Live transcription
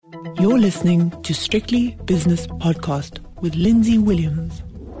You're listening to Strictly Business Podcast with Lindsay Williams.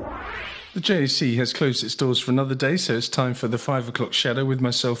 The JSE has closed its doors for another day, so it's time for the 5 o'clock shadow with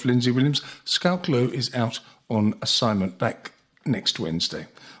myself, Lindsay Williams. Scalp Low is out on assignment, back next Wednesday,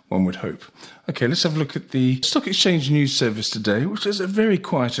 one would hope. Okay, let's have a look at the Stock Exchange News Service today, which is a very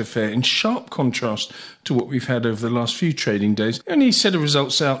quiet affair in sharp contrast to what we've had over the last few trading days. Only set of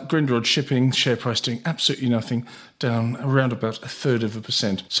results out, Grindrod Shipping, share price doing absolutely nothing, down around about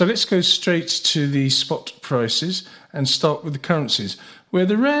 0.33%. So let's go straight to the spot prices and start with the currencies, where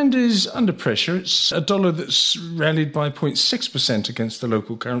the rand is under pressure. It's a dollar that's rallied by 0.6% against the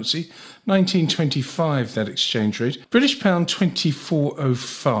local currency, 19.25 that exchange rate. British pound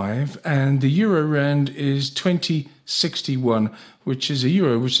 24.05, and the euro rand is 20.61, which is a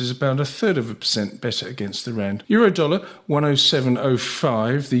euro which is about 0.33% better against the rand. Euro dollar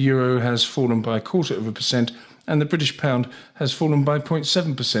 107.05. The euro has fallen by 0.25%, and the British pound has fallen by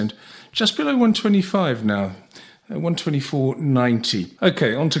 0.7%, just below 125 now. 124.90.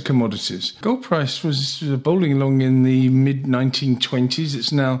 Okay, on to commodities. Gold price was bowling along in the mid-1920s.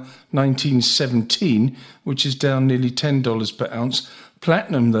 It's now 1917, which is down nearly $10 per ounce.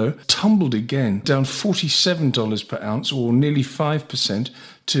 Platinum, though, tumbled again, down $47 per ounce, or nearly 5%,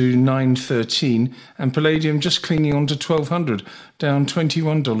 to $913, and palladium just clinging on to $1,200, down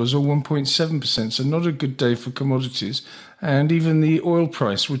 $21 or 1.7%, so not a good day for commodities. And even the oil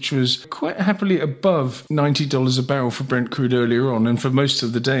price, which was quite happily above $90 a barrel for Brent crude earlier on, and for most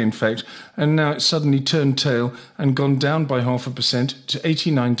of the day, in fact, and now it's suddenly turned tail and gone down by 0.5% to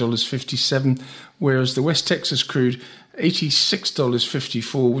 $89.57, whereas the West Texas crude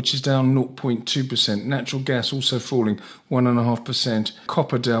 $86.54, which is down 0.2%. Natural gas also falling 1.5%.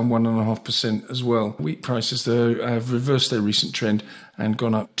 Copper down 1.5% as well. Wheat prices, though, have reversed their recent trend and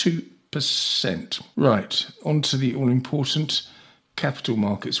gone up 2%. Right, on to the all-important capital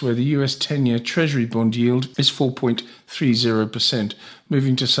markets, where the US 10-year Treasury bond yield is 4.30%.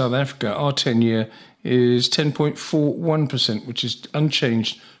 Moving to South Africa, our 10-year is 10.41%, which is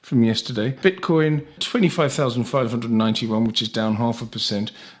unchanged from yesterday. Bitcoin, 25,591, which is down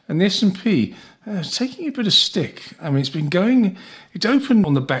 0.5%. And the S&P, taking a bit of stick. I mean, it's been going, it opened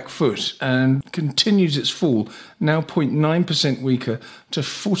on the back foot and continues its fall, now 0.9% weaker to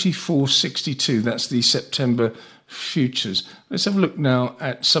 44.62. That's the September futures. Let's have a look now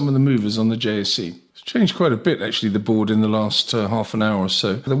at some of the movers on the JSE. It's changed quite a bit, actually, the board in the last half an hour or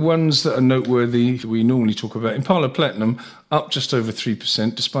so. The ones that are noteworthy that we normally talk about: Impala Platinum up just over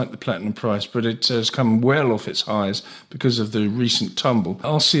 3% despite the platinum price, but it has come well off its highs because of the recent tumble.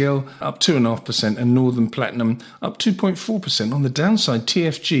 RCL up 2.5%, and Northern Platinum up 2.4%. On the downside,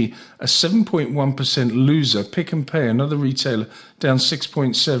 TFG, a 7.1% loser. Pick and Pay, another retailer, down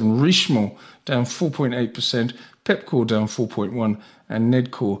 6.7%. Richemont down 4.8%. Pepcor down 4.1%, and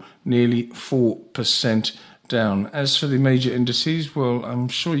Nedcor nearly 4% down. As for the major indices, well, I'm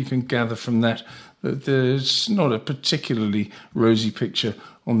sure you can gather from that there's not a particularly rosy picture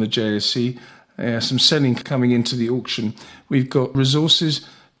on the JSE. Some selling coming into the auction. We've got resources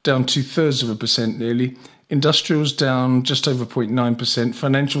down 0.2% nearly. Industrials down just over 0.9%,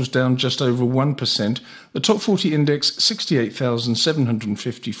 financials down just over 1%. The top 40 index,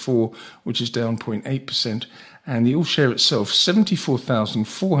 68,754, which is down 0.8%. And the all-share itself,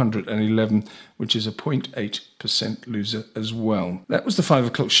 74,411, which is a 0.8% loser as well. That was the 5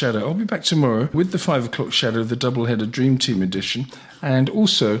 o'clock shadow. I'll be back tomorrow with the 5 o'clock shadow, the double-header Dream Team edition. And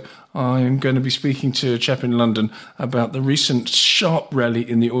also, I'm going to be speaking to a chap in London about the recent sharp rally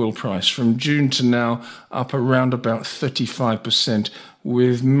in the oil price. From June to now, up around about 35%,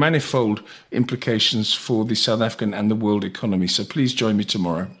 with manifold implications for the South African and the world economy. So please join me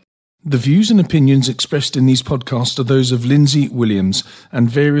tomorrow. The views and opinions expressed in these podcasts are those of Lindsay Williams and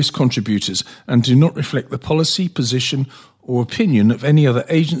various contributors, and do not reflect the policy, position, or opinion of any other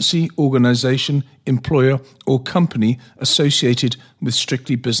agency, organisation, employer, or company associated with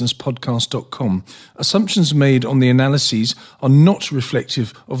strictlybusinesspodcast.com. Assumptions made on the analyses are not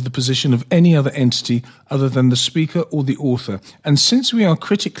reflective of the position of any other entity other than the speaker or the author. And since we are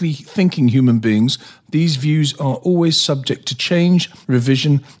critically thinking human beings, these views are always subject to change,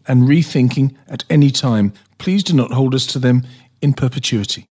 revision, and rethinking at any time. Please do not hold us to them in perpetuity.